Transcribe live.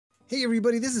Hey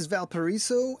everybody, this is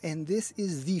Valparaiso, and this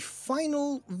is the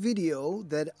final video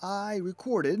that I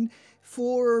recorded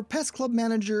for PES Club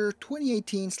Manager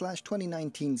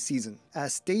 2018/2019 season.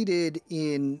 As stated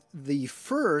in the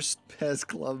first PES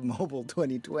Club Mobile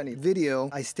 2020 video,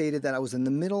 I stated that I was in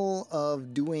the middle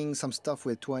of doing some stuff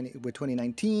with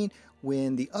 2019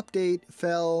 when the update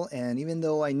fell, and even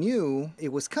though I knew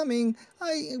it was coming,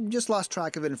 I just lost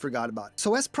track of it and forgot about it.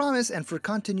 So as promised, and for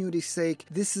continuity's sake,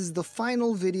 this is the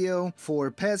final video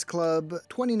for PES Club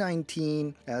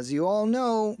 2019. As you all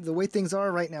know, the way things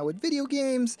are right now with video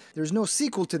games, there's no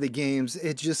sequel to the games,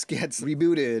 it just gets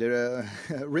rebooted,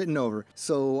 written over.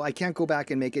 So I can't go back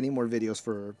and make any more videos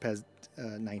for PES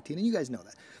 19, and you guys know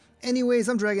that. Anyways,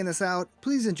 I'm dragging this out.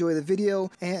 Please enjoy the video,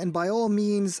 and by all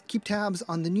means, keep tabs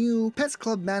on the new PES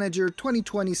Club Manager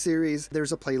 2020 series.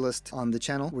 There's a playlist on the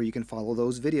channel where you can follow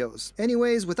those videos.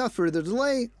 Anyways, without further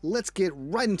delay, let's get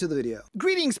right into the video.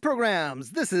 Greetings, programs!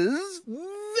 This is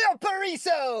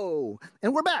Valparaiso!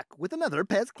 And we're back with another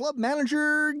PES Club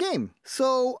Manager game.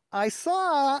 So, I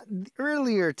saw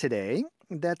earlier today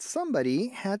that somebody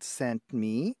had sent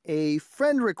me a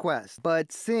friend request,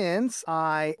 but since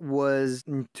I was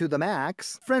to the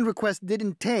max, friend request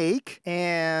didn't take,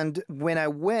 and when I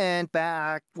went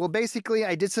back, well, basically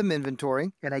I did some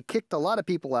inventory and I kicked a lot of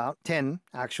people out, 10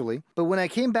 actually, but when I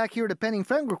came back here to pending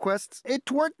friend requests,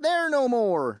 it weren't there no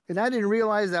more, and I didn't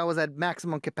realize I was at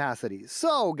maximum capacity.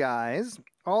 So guys,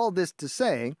 all this to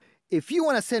say, if you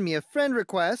want to send me a friend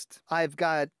request, I've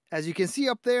got, as you can see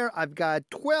up there, I've got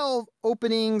 12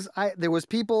 openings. There was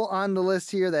people on the list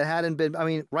here that hadn't been, I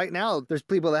mean, right now, there's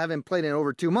people that haven't played in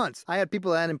over 2 months. I had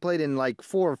people that hadn't played in like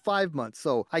 4 or 5 months.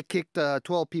 So I kicked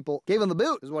 12 people, gave them the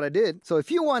boot is what I did. So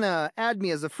if you want to add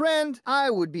me as a friend, I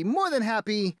would be more than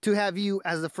happy to have you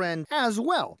as a friend as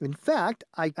well. In fact,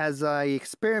 as I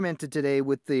experimented today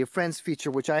with the friends feature,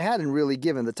 which I hadn't really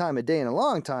given the time of day in a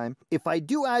long time, if I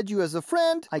do add you as a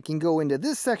friend, I can go into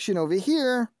this section over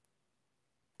here,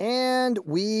 and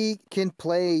we can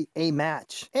play a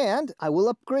match. And I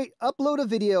will upload a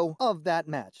video of that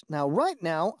match. Now, right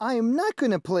now, I am not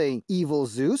going to play Evil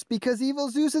Zeus because Evil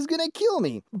Zeus is going to kill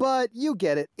me. But you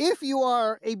get it. If you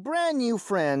are a brand new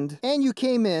friend and you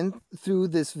came in through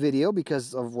this video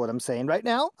because of what I'm saying right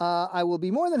now, I will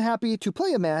be more than happy to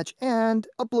play a match and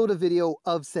upload a video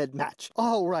of said match.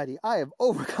 Alrighty, I have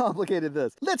overcomplicated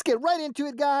this. Let's get right into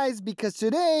it, guys, because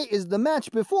today is the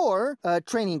match before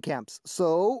training camps.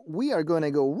 So we are going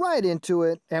to go right into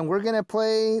it, and we're going to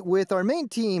play with our main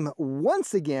team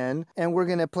once again, and we're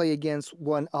going to play against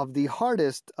one of the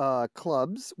hardest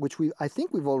clubs, which I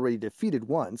think we've already defeated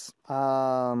once.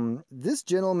 This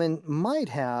gentleman might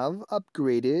have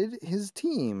upgraded his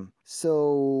team.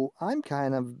 So I'm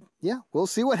kind of, yeah, we'll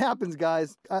see what happens,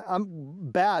 guys.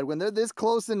 I'm bad. When they're this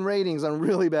close in ratings, I'm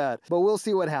really bad. But we'll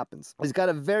see what happens. He's got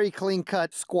a very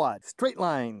clean-cut squad. Straight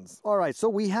lines. All right, so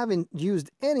we haven't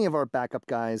used any of our backup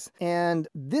guys. And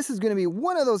this is going to be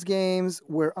one of those games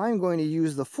where I'm going to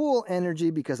use the full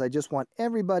energy because I just want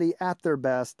everybody at their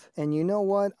best. And you know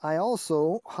what? How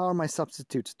are my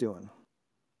substitutes doing?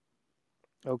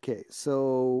 Okay,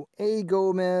 so A.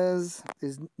 Gomez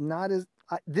is not as...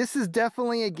 this is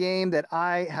definitely a game that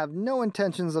I have no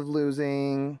intentions of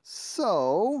losing.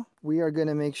 So we are going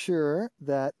to make sure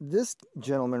that this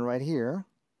gentleman right here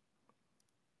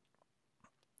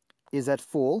is at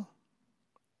full.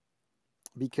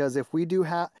 Because if we do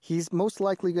have, he's most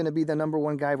likely going to be the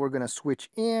 #1 guy we're going to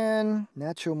switch in.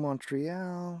 Nacho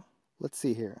Montreal. Let's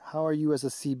see here. How are you as a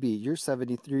CB? You're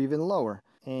 73, even lower.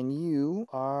 And you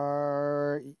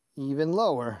are even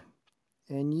lower.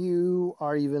 And you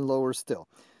are even lower still.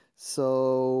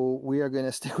 So we are going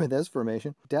to stick with this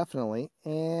formation, definitely.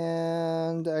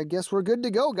 And I guess we're good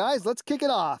to go, guys. Let's kick it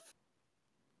off.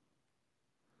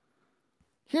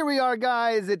 Here we are,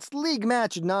 guys. It's League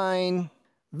Match 9.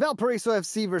 Valparaiso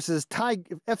FC versus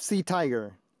FC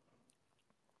Tiger.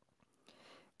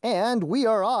 And we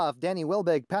are off. Danny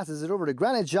Welbeck passes it over to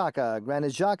Granit Xhaka.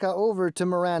 Granit Xhaka over to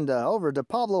Miranda. Over to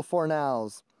Pablo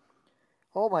Fornals.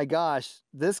 Oh my gosh,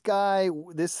 this guy,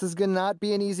 this is going to not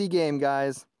be an easy game,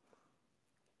 guys.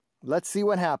 Let's see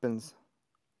what happens.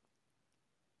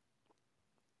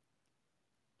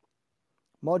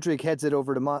 Modric heads it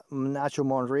over to Nacho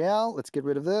Montreal. Let's get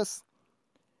rid of this.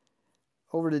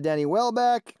 Over to Danny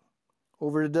Welbeck.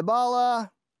 Over to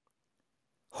Dybala.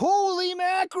 Holy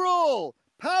mackerel!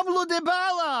 Pablo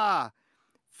Dybala!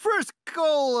 First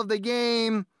goal of the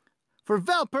game for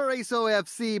Valparaiso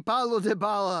FC. Pablo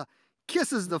Dybala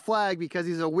kisses the flag because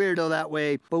he's a weirdo that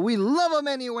way, but we love him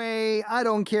anyway. I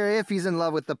don't care if he's in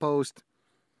love with the post.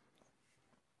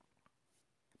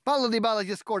 Paulo Dybala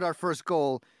just scored our first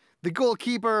goal. The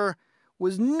goalkeeper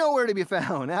was nowhere to be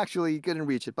found. Actually, he couldn't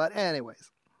reach it, but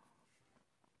anyways.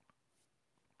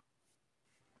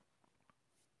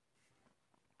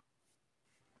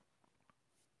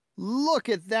 Look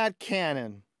at that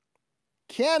cannon.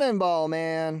 Cannonball,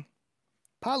 man.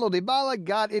 Paulo Dybala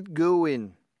got it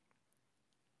going.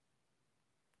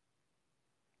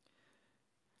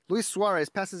 Luis Suarez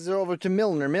passes it over to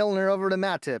Milner. Milner over to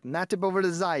Matip. Matip over to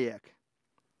Ziyech.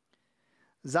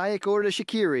 Ziyech over to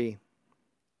Shaqiri.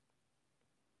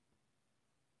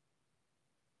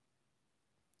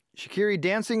 Shaqiri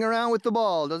dancing around with the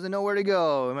ball. Doesn't know where to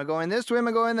go. Am I going this way? Am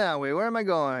I going that way? Where am I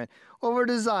going? Over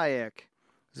to Ziyech.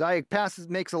 Ziyech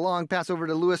makes a long pass over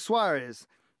to Luis Suarez.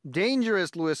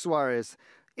 Dangerous Luis Suarez.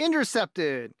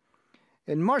 Intercepted.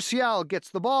 And Martial gets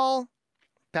the ball.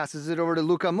 Passes it over to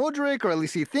Luka Modric, or at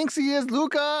least he thinks he is.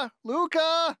 Luka!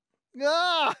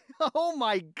 Ah! Oh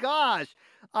my gosh!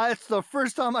 It's the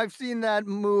first time I've seen that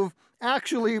move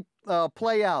actually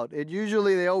play out.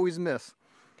 Usually they always miss.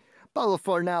 Paulo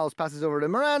Fornals passes over to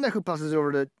Miranda, who passes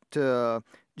over to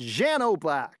Jan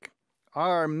Oblak,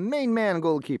 our main man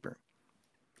goalkeeper.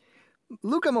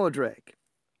 Luka Modric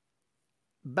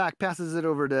back passes it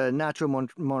over to Nacho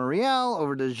Monreal,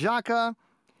 over to Xhaka,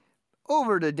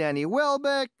 over to Danny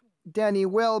Welbeck. Danny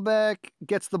Welbeck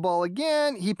gets the ball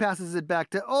again. He passes it back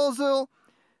to Ozil.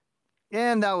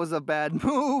 And that was a bad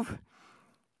move.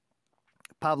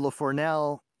 Pablo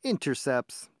Fornal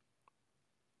intercepts.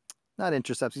 Not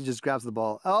intercepts, he just grabs the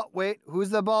ball. Oh, wait, who's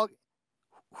the ball?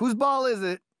 Whose ball is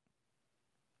it?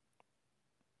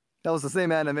 That was the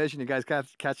same animation. You guys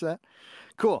catch that?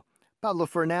 Cool. Pablo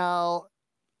Fornal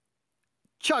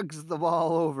chugs the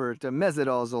ball over to Mesut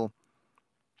Ozil,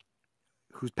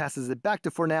 who passes it back to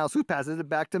Fornals, who passes it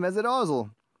back to Mesut Ozil.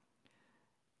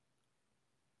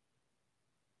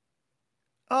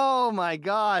 Oh my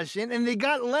gosh, and they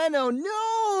got Leno.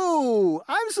 No!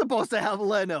 I'm supposed to have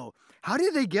Leno. How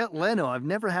did they get Leno? I've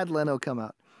never had Leno come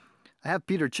out. I have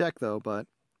Peter Cech though, but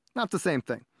not the same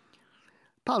thing.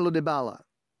 Paulo Dybala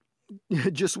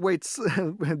just waits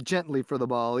gently for the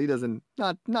ball. He doesn't,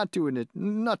 not too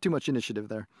much initiative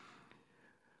there.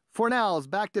 Fornals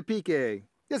back to Piqué.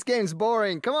 This game's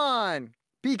boring. Come on.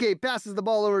 Piqué passes the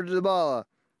ball over to Dybala.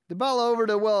 Dybala over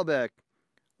to Welbeck.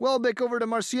 Welbeck over to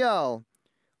Martial.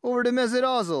 Over to Mesut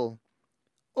Ozil.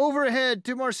 Overhead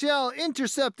to Martial.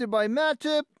 Intercepted by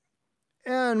Matip.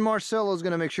 And Marcelo's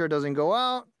going to make sure it doesn't go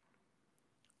out.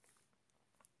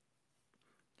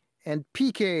 And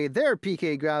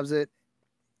Piqué grabs it.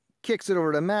 Kicks it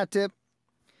over to Matip.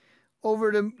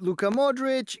 Over to Luka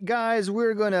Modric. Guys,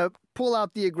 we're going to pull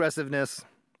out the aggressiveness.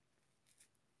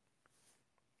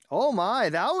 Oh my,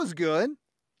 that was good.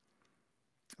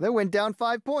 They went down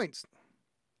 5 points.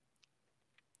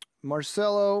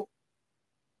 Marcelo.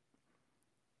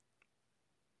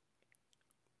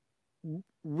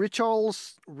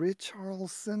 Richarlison.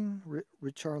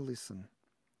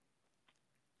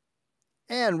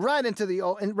 And right into the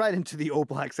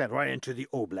Oblak set. Right into the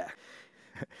Oblak.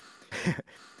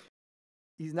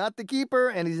 He's not the keeper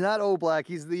and he's not Oblak.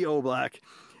 He's the Oblak.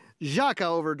 Xhaka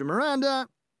over to Miranda.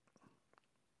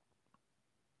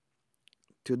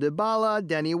 To Dybala.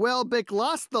 Danny Welbeck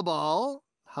lost the ball.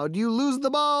 How do you lose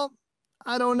the ball?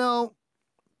 I don't know.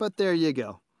 But there you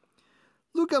go.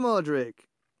 Luka Modric.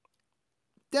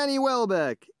 Danny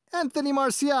Welbeck. Anthony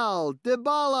Martial.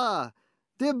 Dybala.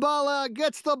 Dybala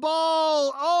gets the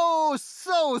ball. Oh,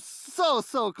 so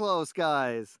close,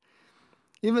 guys.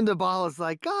 Even Dybala's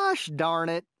like, gosh darn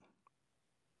it.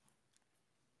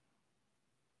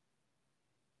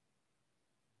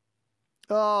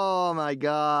 Oh my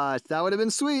gosh, that would have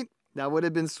been sweet. That would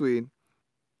have been sweet.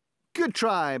 Good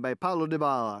try by Paulo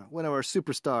Dybala, one of our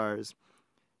superstars.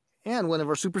 And one of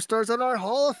our superstars on our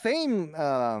Hall of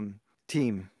Fame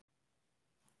team.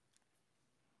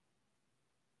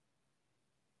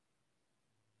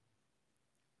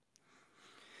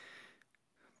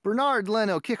 Bernard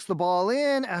Leno kicks the ball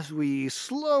in as we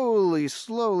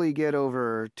slowly get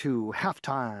over to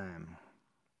halftime.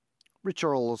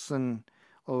 Richarlison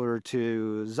over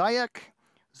to Ziyech.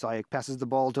 Ziyech passes the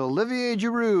ball to Olivier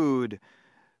Giroud,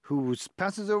 who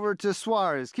passes over to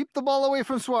Suarez. Keep the ball away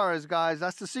from Suarez, guys.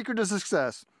 That's the secret to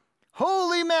success.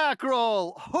 Holy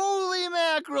mackerel! Holy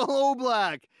mackerel,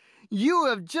 Oblak! You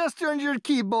have just earned your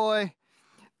keep, boy.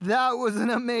 That was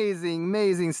an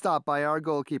amazing stop by our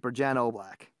goalkeeper, Jan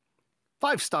Oblak.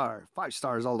 5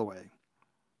 stars all the way.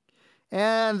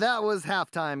 And that was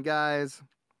halftime, guys.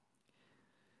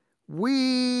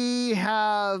 We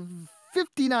have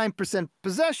 59%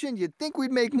 possession. You'd think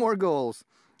we'd make more goals.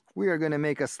 We are going to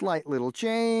make a slight little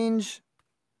change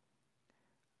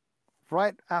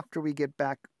right after we get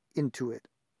back into it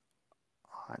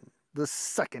on the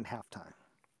second halftime.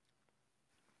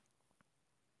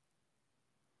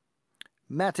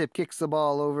 Matip kicks the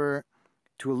ball over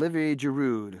to Olivier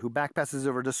Giroud, who back passes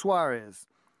over to Suarez.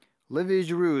 Olivier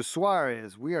Giroud,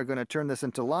 Suarez. We are going to turn this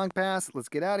into long pass. Let's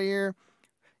get out of here.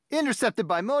 Intercepted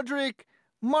by Modric.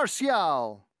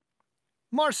 Martial.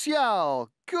 Martial.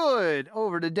 Good.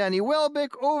 Over to Danny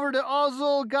Welbeck. Over to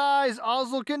Ozil. Guys,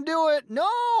 Ozil can do it.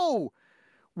 No!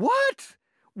 What?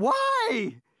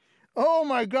 Why? Oh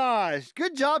my gosh.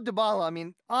 Good job, Dybala. I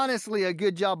mean, honestly, a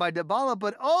good job by Dybala,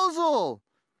 but Ozil.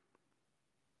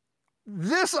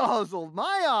 This Ozil,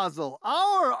 my Ozil,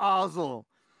 our Ozil,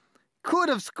 could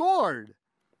have scored.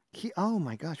 Oh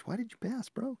my gosh, why did you pass,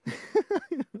 bro?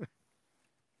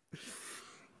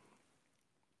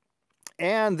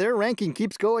 And their ranking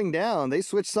keeps going down. They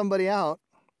switched somebody out.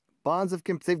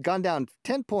 They've gone down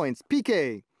 10 points.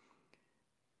 PK.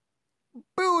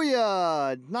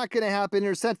 Booyah! Not going to happen.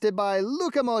 Intercepted by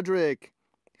Luka Modric,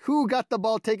 who got the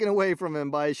ball taken away from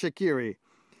him by Shaqiri.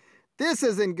 This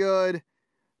isn't good.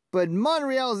 But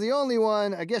Monreal's the only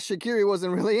one. I guess Shaqiri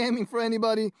wasn't really aiming for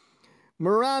anybody.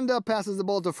 Miranda passes the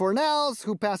ball to Fornals,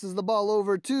 who passes the ball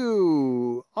over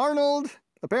to Arnold,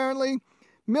 apparently.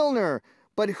 Milner.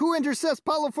 But who intercepts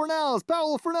Paulo Fornals?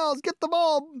 Paulo Fornals, get the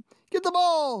ball. Get the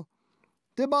ball.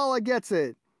 Dybala gets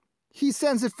it. He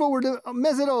sends it forward to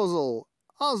Mesut Ozil.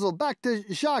 Ozil back to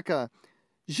Xhaka.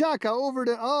 Xhaka over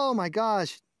to... Oh my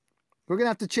gosh. We're going to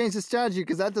have to change the strategy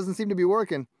because that doesn't seem to be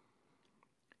working.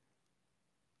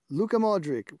 Luka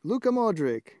Modric. Luka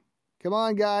Modric. Come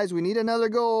on, guys. We need another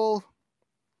goal.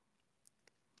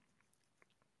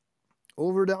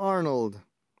 Over to Arnold.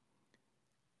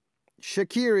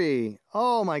 Shaqiri.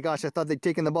 Oh my gosh, I thought they'd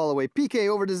taken the ball away. PK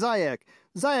over to Ziyech.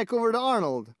 Ziyech over to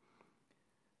Arnold.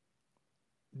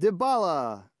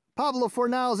 Dybala. Pablo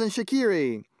Fornals and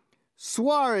Shaqiri.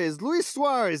 Suarez. Luis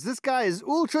Suarez. This guy is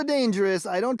ultra dangerous.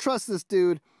 I don't trust this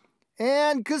dude.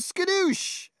 And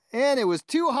Kaskadoosh. And it was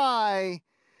too high.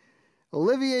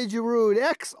 Olivier Giroud,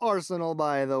 ex-Arsenal,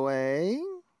 by the way.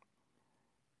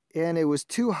 And it was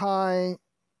too high.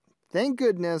 Thank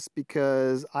goodness,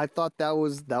 because I thought that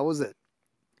was it.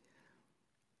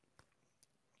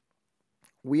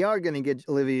 We are going to get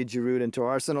Olivier Giroud into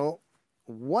Arsenal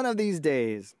one of these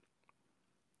days.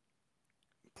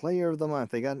 Player of the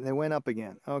month. They went up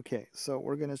again. Okay, so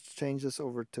we're going to change this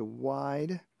over to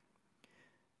wide.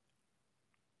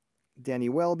 Danny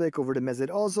Welbeck over to Mesut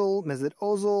Ozil. Mesut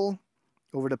Ozil.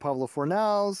 Over to Pablo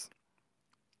Fornals.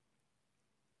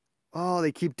 Oh,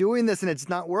 they keep doing this and it's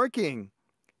not working.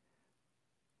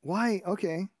 Why?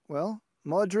 Okay, well,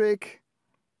 Modric.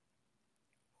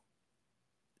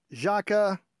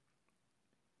 Xhaka.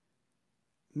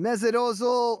 Mesut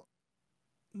Ozil.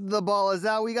 The ball is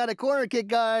out. We got a corner kick,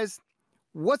 guys.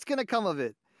 What's going to come of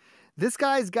it? This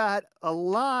guy's got a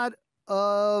lot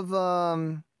of...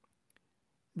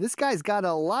 this guy's got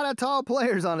a lot of tall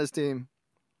players on his team.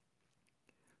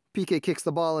 PK kicks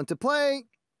the ball into play.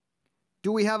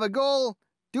 Do we have a goal?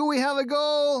 Do we have a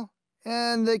goal?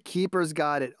 And the keeper's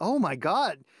got it. Oh my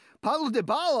God. Paulo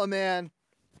Dybala, man.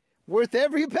 Worth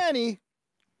every penny.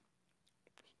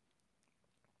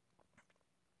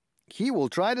 He will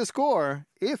try to score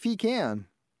if he can.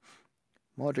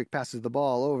 Modric passes the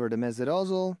ball over to Mesut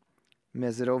Ozil.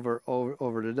 Mesut over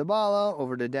to Dybala.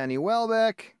 Over to Danny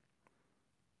Welbeck.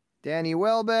 Danny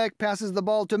Welbeck passes the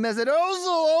ball to Mesut Ozil.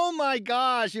 Oh my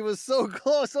gosh, he was so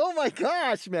close. Oh my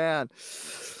gosh, man.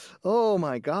 Oh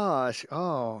my gosh.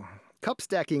 Oh, cup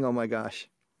stacking. Oh my gosh.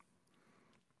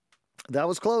 That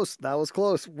was close. That was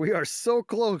close. We are so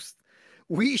close.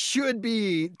 We should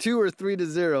be 2 or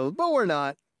 3-0, but we're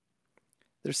not.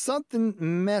 There's something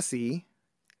messy,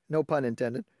 no pun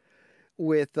intended,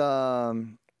 with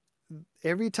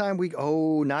every time we...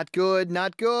 Oh, not good,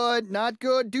 not good, not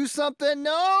good. Do something.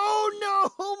 No.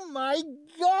 Oh my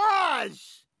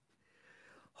gosh.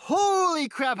 Holy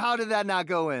crap, how did that not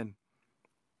go in?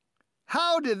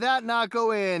 How did that not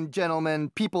go in,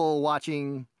 gentlemen, people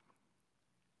watching?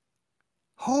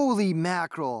 Holy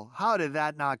mackerel, how did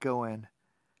that not go in?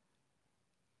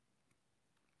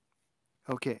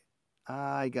 Okay,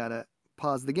 I gotta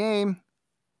pause the game.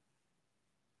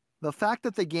 The fact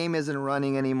that the game isn't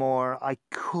running anymore, I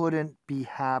couldn't be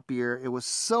happier. It was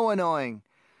so annoying.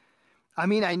 I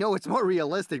mean, I know it's more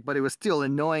realistic, but it was still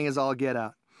annoying as all get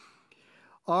out.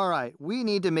 All right, we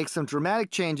need to make some dramatic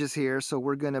changes here, so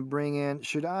we're going to bring in...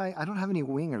 I don't have any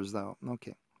wingers, though.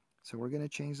 Okay, so we're going to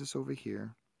change this over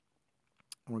here.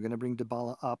 We're going to bring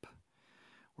Dybala up.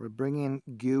 We're bringing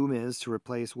Gomez to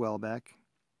replace Welbeck.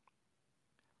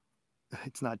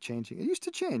 It's not changing. It used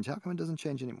to change. How come it doesn't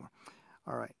change anymore?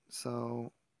 All right,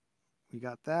 so we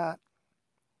got that.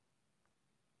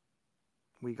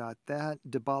 We got that.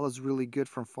 Dybala's really good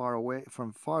from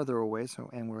farther away. So,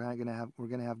 and we're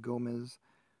gonna have Gomez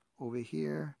over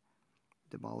here,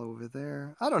 Dybala over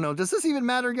there. I don't know. Does this even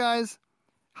matter, guys?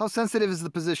 How sensitive is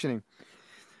the positioning?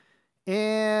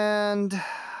 And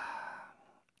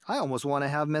I almost want to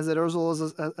have Mesut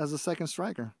Ozil as a second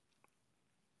striker.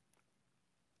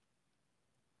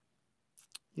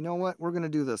 You know what? We're gonna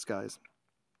do this, guys.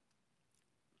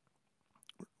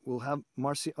 We'll have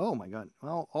Marcy. Oh my God.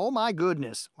 Well, oh my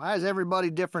goodness. Why is everybody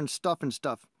different stuff and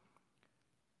stuff?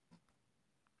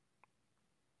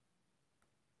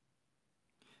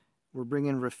 We're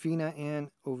bringing Rafinha in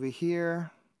over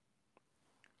here.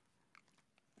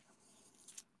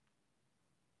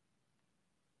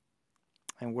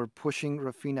 And we're pushing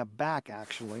Rafinha back,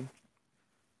 actually.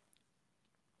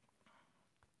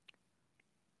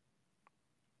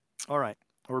 All right.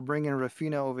 We're bringing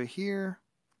Rafinha over here.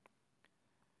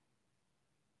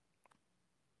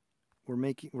 We're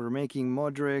making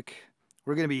Modric.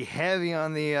 We're going to be heavy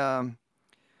on the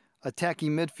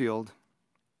attacking midfield.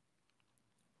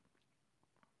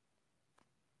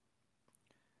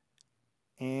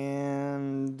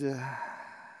 And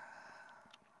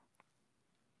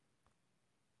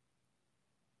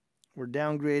we're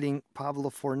downgrading Pablo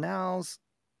Fornals.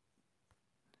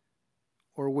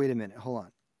 Or wait a minute, hold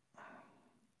on.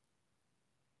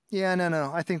 Yeah,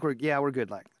 no. I think we're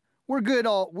good. Like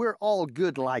we're all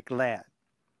good like that.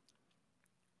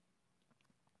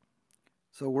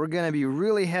 So we're gonna be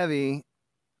really heavy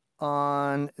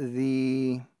on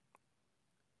the.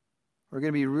 We're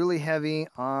gonna be really heavy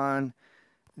on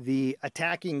the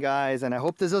attacking guys, and I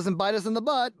hope this doesn't bite us in the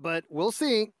butt, but we'll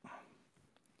see.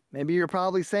 Maybe you're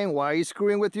probably saying, why are you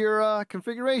screwing with your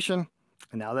configuration?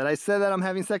 And now that I said that, I'm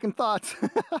having second thoughts.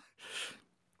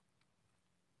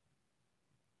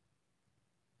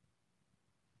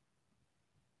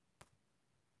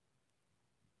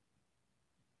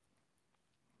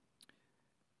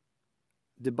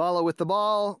 Dybala with the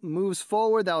ball, moves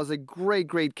forward. That was a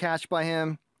great catch by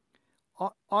him.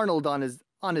 Arnold on his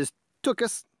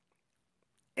tuchus.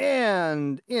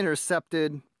 And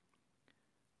intercepted.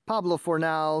 Pablo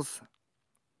Fornals.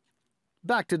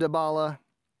 Back to Dybala.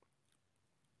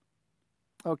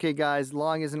 Okay, guys,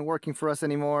 long isn't working for us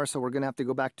anymore, so we're going to have to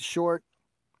go back to short.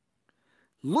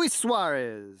 Luis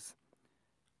Suarez.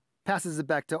 Passes it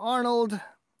back to Arnold.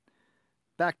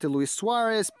 Back to Luis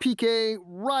Suarez. Piqué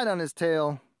right on his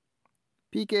tail.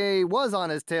 Piqué was on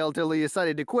his tail till he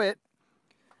decided to quit.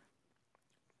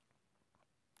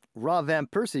 Rob Van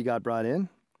Persie got brought in.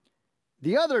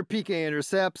 The other Piqué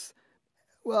intercepts.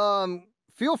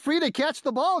 Feel free to catch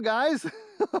the ball, guys.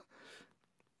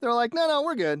 They're like, no,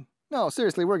 we're good. No,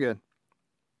 seriously, we're good.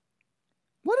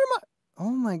 What am I?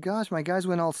 Oh my gosh, my guys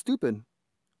went all stupid.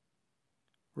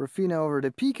 Rafinha over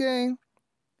to Piqué.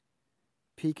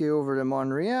 Piqué over to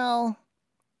Monreal.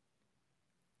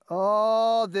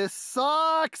 Oh, this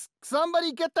sucks.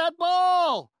 Somebody get that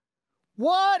ball.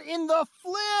 What in the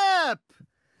flip?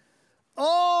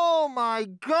 Oh my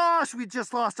gosh, we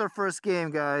just lost our first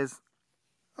game, guys.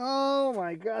 Oh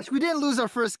my gosh, we didn't lose our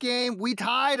first game. We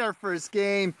tied our first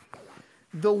game.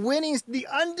 The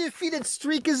undefeated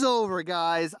streak is over,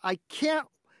 guys.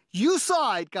 You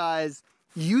saw it, guys.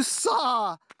 You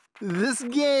saw this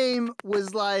game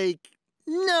was like,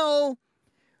 no.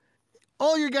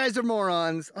 All you guys are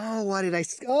morons. Oh,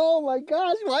 oh my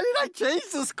gosh, why did I change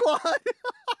the squad?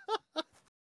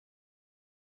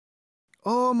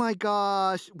 Oh my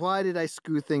gosh, why did I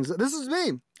screw things up? This is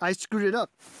me. I screwed it up.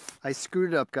 I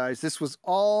screwed it up, guys. This was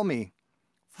all me.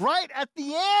 Right at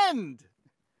the end.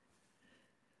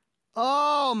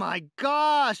 Oh my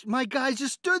gosh, my guy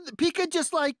just stood. Piqué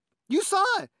just like, you saw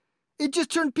it. It just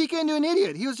turned Piqué into an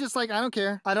idiot. He was just like, I don't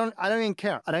care. I don't even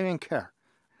care. I don't even care.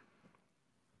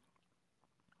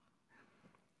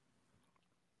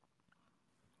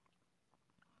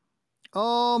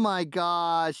 Oh my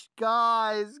gosh,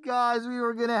 guys, we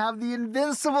were gonna have the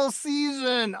invincible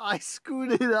season. I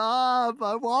screwed it up.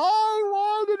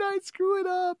 Why did I screw it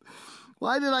up?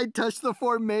 Why did I touch the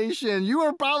formation? You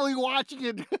were probably watching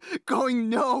it going,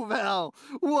 no, Val.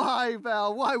 Why,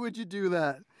 Val? Why would you do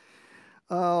that?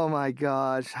 Oh my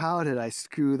gosh, how did I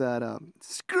screw that up?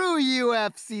 Screw you,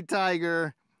 FC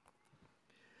Tiger.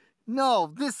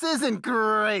 No, this isn't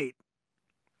great.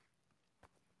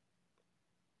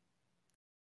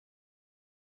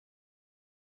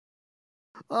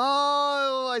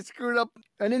 Oh, I screwed up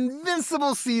an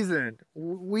invincible season.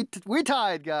 We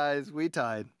tied, guys. We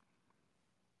tied.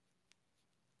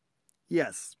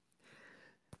 Yes.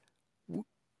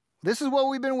 This is what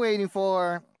we've been waiting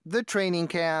for. The training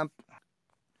camp.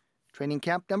 Training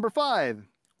camp number 5.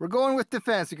 We're going with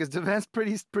defense because defense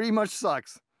pretty much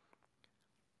sucks.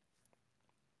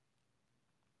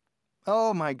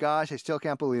 Oh my gosh, I still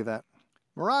can't believe that.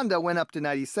 Miranda went up to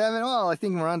 97. Well, I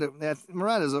think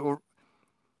Miranda's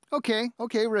okay.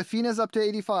 Rafina's up to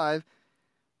 85.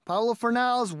 Paulo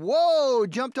Fernals, whoa,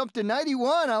 jumped up to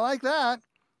 91. I like that.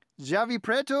 Javi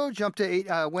Preto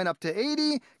went up to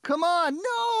 80. Come on,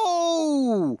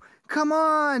 no! Come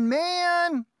on,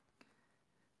 man!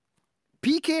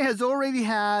 PK has already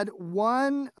had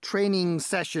one training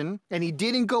session, and he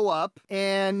didn't go up.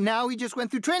 And now he just went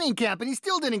through training camp, and he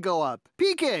still didn't go up.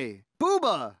 PK,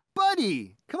 Booba,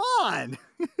 buddy, come on!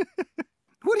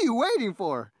 What are you waiting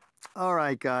for? All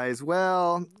right, guys.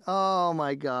 Well, oh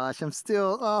my gosh, I'm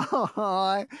still,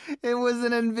 it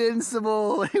wasn't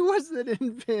invincible. It wasn't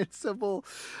invincible.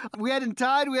 We hadn't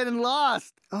tied, we hadn't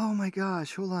lost. Oh my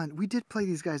gosh, hold on. We did play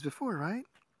these guys before, right?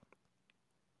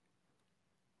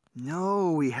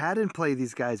 No, we hadn't played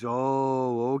these guys.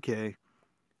 Oh, okay.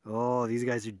 Oh, these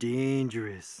guys are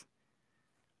dangerous.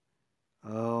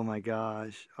 Oh my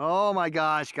gosh. Oh my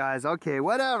gosh, guys. Okay,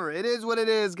 whatever. It is what it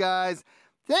is, guys.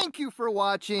 Thank you for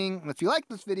watching. If you like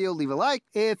this video, leave a like.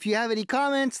 If you have any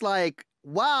comments like,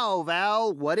 wow,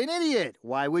 Val, what an idiot.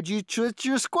 Why would you switch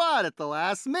your squad at the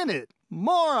last minute?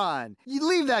 Moron. You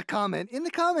leave that comment in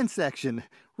the comment section.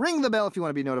 Ring the bell if you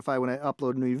want to be notified when I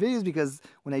upload new videos, because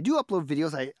when I do upload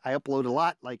videos, I upload a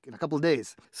lot, like in a couple of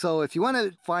days. So if you want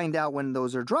to find out when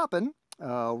those are dropping,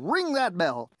 ring that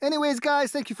bell. Anyways,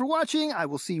 guys, thank you for watching. I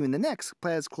will see you in the next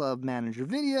PES Club Manager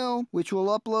video, which will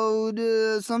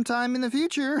upload sometime in the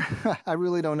future. I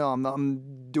really don't know.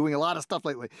 I'm doing a lot of stuff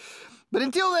lately. But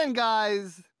until then,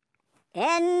 guys.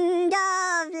 End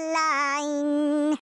of line.